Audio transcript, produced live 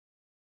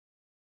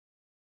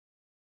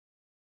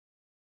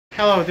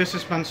Hello, this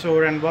is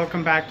Mansoor and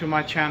welcome back to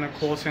my channel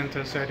Call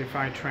Center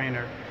Certified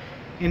Trainer.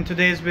 In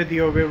today's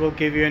video, we will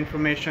give you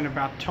information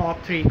about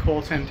top 3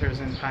 call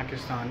centers in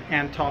Pakistan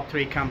and top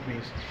 3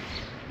 companies.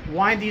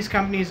 Why these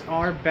companies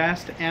are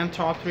best and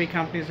top 3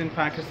 companies in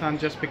Pakistan,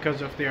 just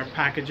because of their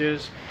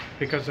packages,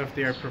 because of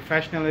their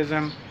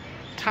professionalism,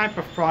 type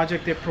of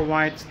project they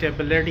provide,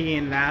 stability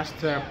in last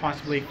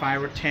possibly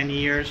 5 or 10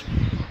 years,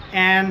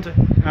 and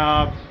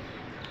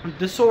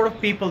the sort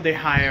of people they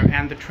hire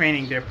and the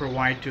training they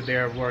provide to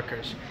their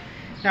workers.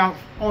 Now,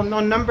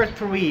 on number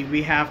 3,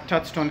 we have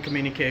Touchstone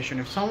Communication.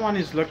 If someone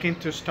is looking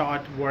to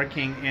start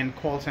working in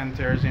call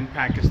centers in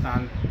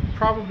Pakistan,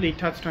 probably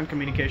Touchstone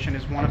Communication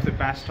is one of the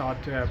best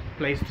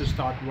place to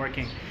start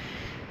working.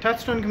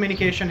 Touchstone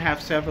Communication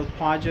have several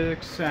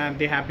projects and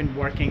they have been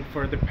working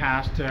for the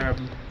past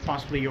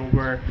possibly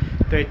over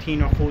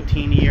 13 or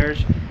 14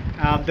 years.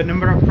 The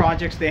number of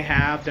projects they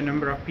have, the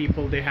number of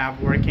people they have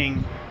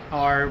working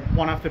are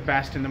one of the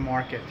best in the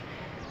market.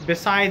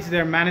 Besides,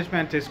 their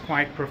management is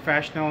quite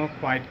professional,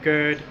 quite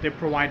good. They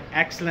provide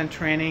excellent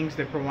trainings.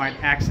 They provide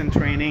accent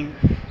training,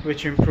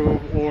 which improve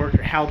or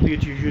help you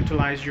to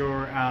utilize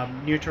your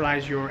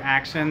neutralize your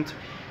accent.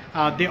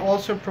 They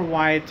also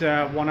provide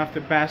one of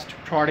the best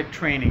product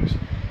trainings.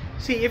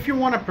 See, if you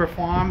want to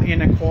perform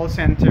in a call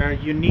center,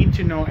 you need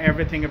to know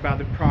everything about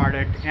the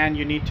product and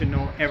you need to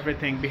know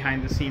everything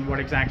behind the scene, what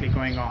exactly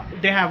going on.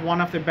 They have one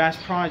of the best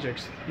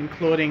projects,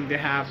 including they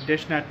have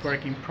dish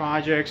networking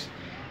projects,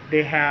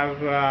 they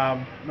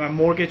have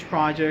mortgage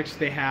projects,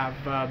 they have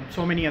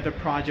so many other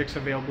projects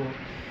available.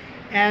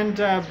 And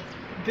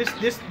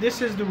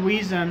this is the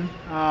reason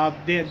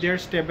their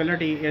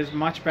stability is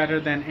much better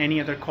than any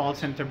other call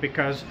center,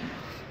 because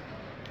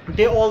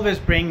they always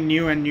bring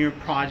new and new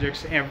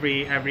projects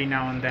every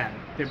now and then.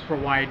 They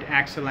provide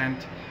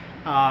excellent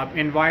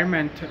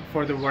environment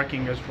for the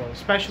working as well.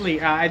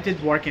 Especially, I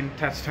did work in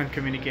Touchstone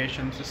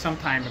Communications some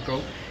time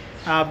ago.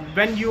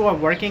 When you are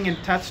working in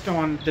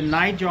Touchstone, the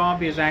night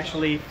job is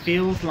actually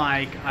feels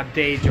like a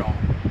day job.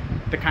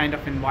 The kind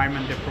of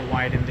environment they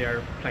provide in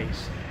their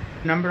place.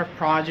 Number of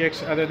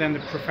projects, other than the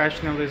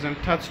professionalism,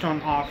 Touchstone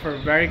offer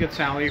very good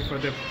salary for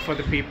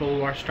the people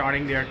who are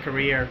starting their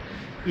career,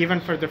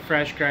 even for the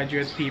fresh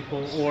graduate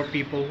people or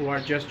people who are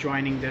just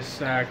joining this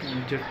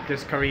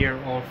career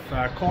of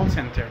call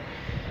center.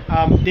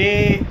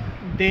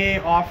 They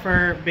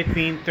offer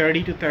between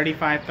 30 to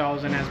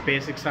 35,000 as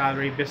basic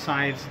salary.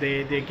 Besides,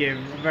 they give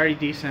a very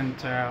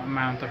decent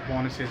amount of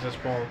bonuses as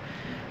well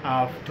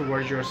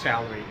towards your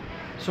salary.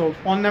 So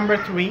on number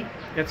 3,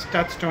 it's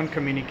Touchstone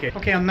Communicate.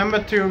 Okay, on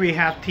number 2 we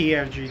have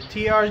TRG.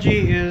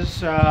 TRG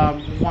is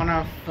one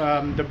of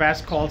the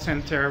best call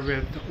center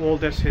with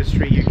oldest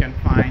history you can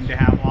find. They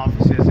have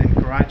offices in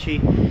Karachi,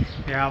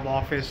 they have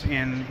office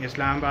in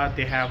Islamabad,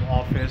 they have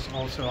office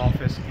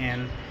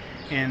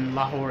in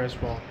Lahore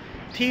as well.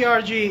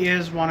 TRG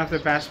is one of the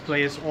best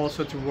places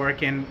also to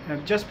work in,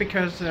 just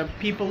because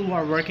people who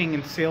are working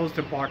in sales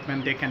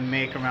department, they can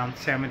make around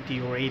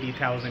 70 or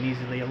 80,000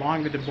 easily,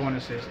 along with the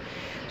bonuses.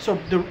 So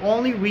the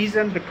only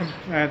reason,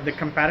 the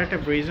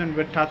competitive reason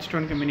with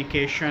Touchstone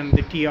Communication,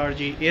 the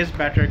TRG is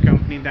better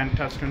company than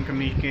Touchstone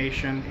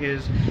Communication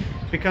is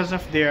because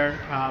of their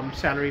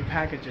salary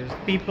packages.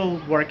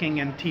 People working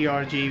in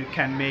TRG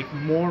can make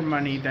more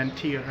money than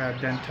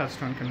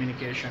Touchstone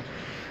Communication.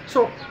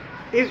 So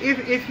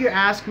if you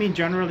ask me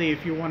generally,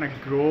 if you want to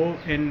grow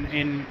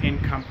in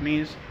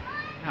companies,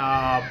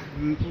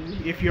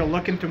 if you're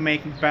looking to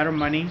make better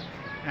money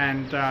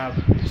and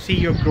see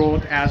your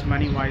growth as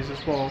money wise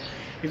as well,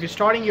 if you're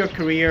starting your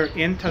career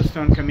in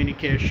Touchstone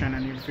Communication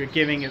and if you're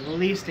giving it at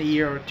least a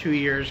year or 2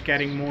 years,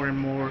 getting more and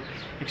more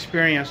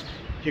experience,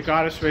 you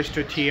got to switch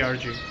to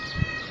TRG.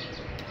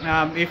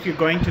 If you're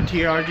going to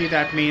TRG,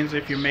 that means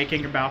if you're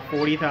making about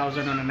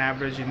 40,000 on an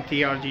average in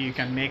TRG, you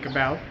can make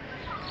about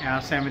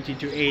 70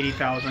 to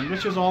 80,000,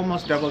 which is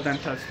almost double than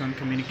Touchstone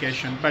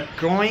Communication. But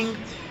growing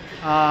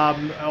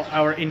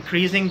or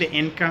increasing the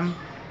income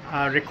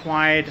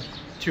required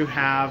to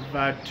have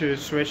to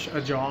switch a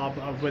job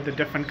with a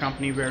different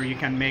company where you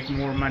can make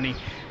more money.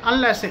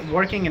 Unless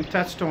working in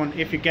Touchstone,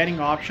 if you're getting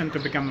option to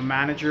become a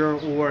manager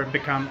or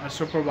become a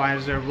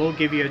supervisor, will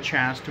give you a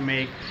chance to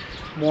make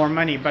more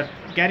money. But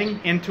getting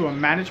into a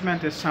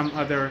management is some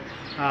other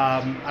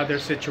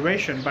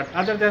situation. But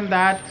other than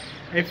that,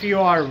 if you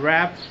are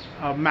rep,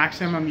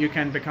 maximum you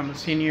can become a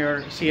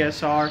senior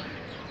CSR.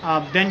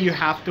 Then you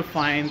have to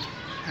find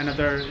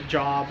another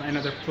job,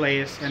 another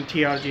place, and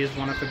TRG is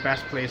one of the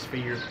best places for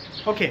you.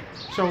 Okay,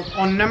 so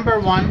on number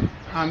 1,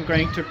 I'm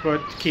going to put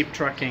Keep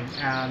Trucking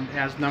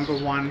as number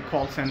 1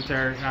 call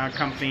center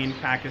company in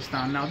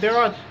Pakistan. Now, there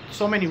are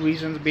so many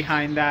reasons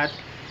behind that.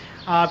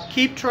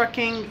 Keep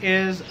Trucking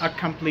is a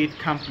complete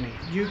company.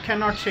 You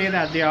cannot say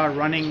that they are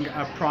running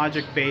a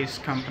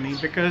project-based company,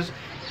 because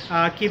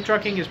Keep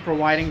Trucking is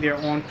providing their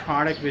own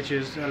product, which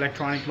is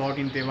electronic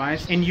logging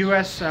device. In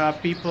US,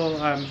 people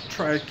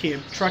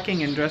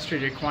trucking industry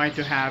required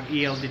to have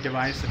ELD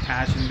device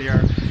attached in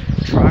their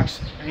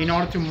trucks in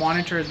order to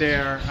monitor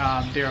their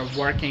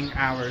working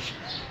hours.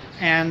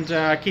 And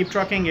Keep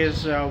Trucking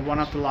is one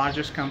of the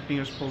largest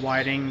companies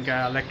providing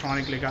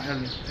electronic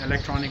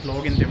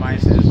login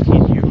devices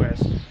in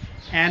US.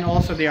 And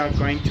also they are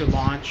going to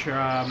launch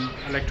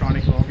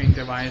electronic logging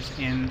device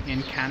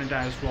in Canada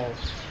as well.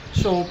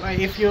 So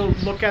if you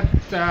look at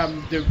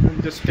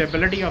the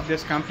stability of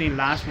this company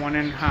last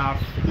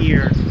 1.5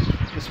 years,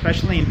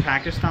 especially in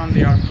Pakistan,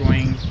 they are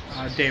growing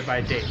day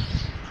by day.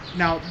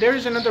 Now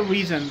there's another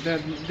reason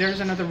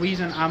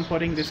I'm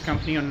putting this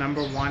company on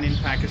number one in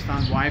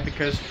Pakistan. Why?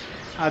 Because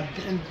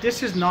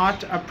this is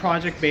not a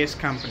project-based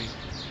company.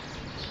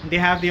 They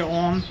have their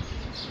own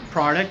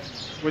product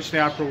which they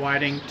are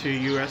providing to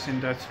US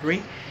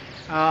industry.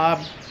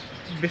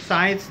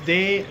 Besides,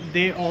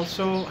 they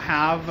also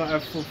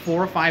have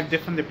 4 or 5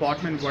 different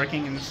departments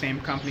working in the same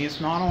company. It's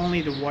not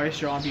only the voice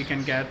job you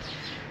can get,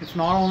 it's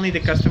not only the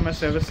customer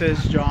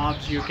services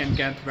jobs you can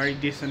get very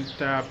decent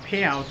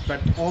payout,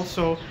 but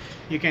also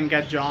you can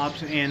get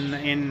jobs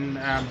in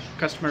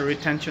customer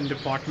retention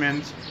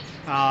departments.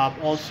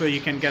 Also you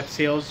can get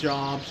sales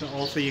jobs,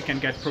 also you can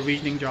get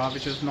provisioning job,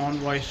 which is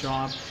non-voice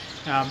job,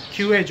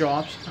 QA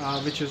jobs,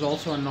 which is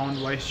also a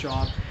non-voice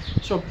job.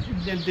 So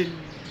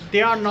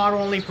they are not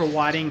only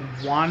providing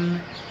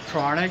one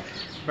product,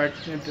 but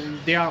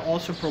they are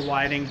also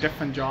providing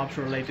different jobs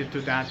related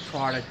to that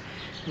product,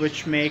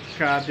 which make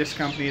this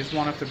company is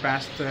one of the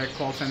best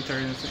call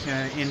centers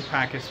in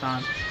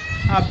Pakistan.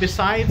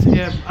 Besides,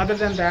 other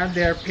than that,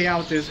 their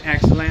payout is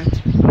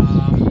excellent.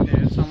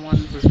 There's someone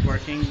who's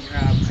working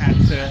at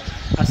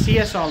a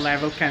CSR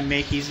level can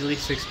make easily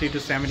 60 to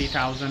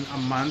 70,000 a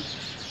month.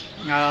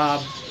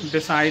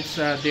 Besides,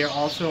 they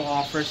also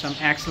offer some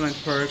excellent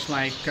perks,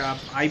 like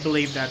I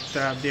believe that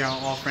they are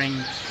offering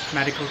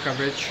medical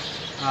coverage.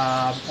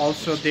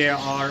 Also, they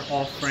are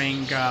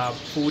offering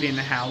food in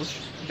the house,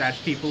 that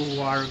people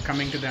who are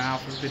coming to the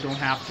office, they don't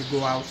have to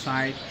go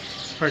outside,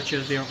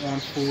 purchase their own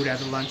food at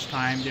the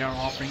lunchtime. They are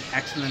offering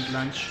excellent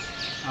lunch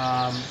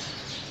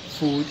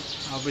food,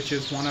 which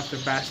is one of the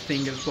best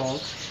things as well.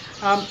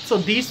 So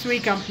these 3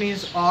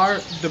 companies are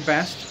the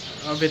best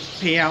with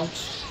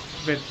payouts,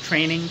 with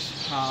trainings.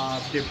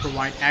 They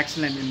provide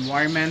excellent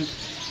environment.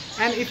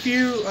 And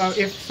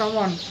if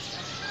someone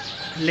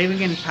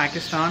living in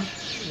Pakistan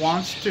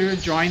wants to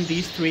join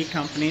these 3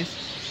 companies,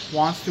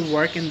 wants to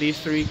work in these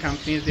 3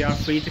 companies, they are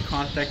free to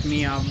contact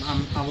me.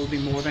 I will be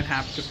more than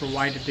happy to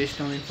provide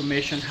additional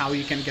information, how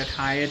you can get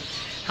hired,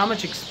 how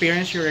much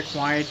experience you're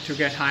required to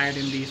get hired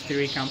in these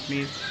 3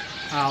 companies,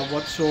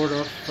 what sort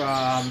of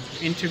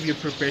interview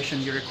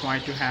preparation you're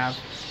required to have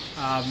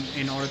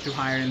in order to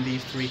hire in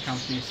these 3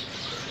 companies.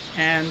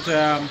 And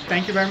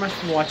thank you very much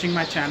for watching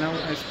my channel.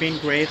 It's been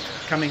great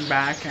coming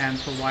back and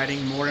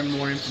providing more and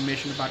more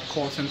information about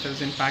call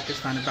centers in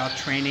Pakistan, about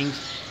trainings.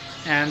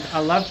 And I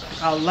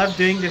love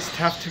doing this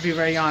stuff, to be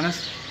very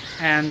honest.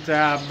 And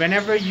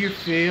whenever you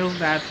feel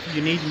that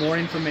you need more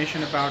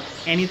information about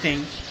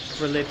anything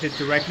related,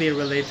 directly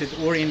related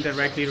or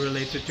indirectly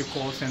related to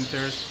call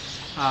centers,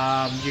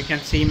 you can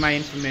see my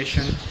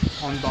information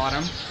on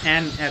bottom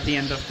and at the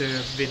end of the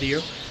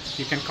video.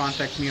 You can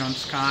contact me on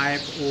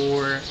Skype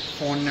or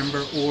phone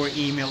number or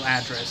email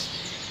address.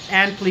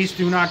 And please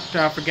do not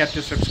forget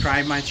to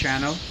subscribe my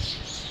channel.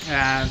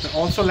 And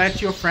also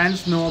let your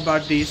friends know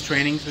about these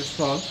trainings as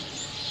well.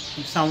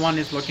 If someone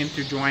is looking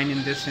to join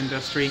in this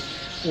industry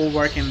or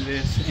work in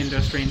this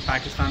industry in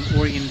Pakistan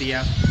or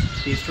India,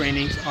 these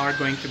trainings are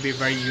going to be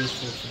very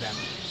useful to them.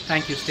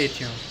 Thank you. Stay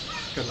tuned.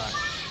 Good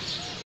luck.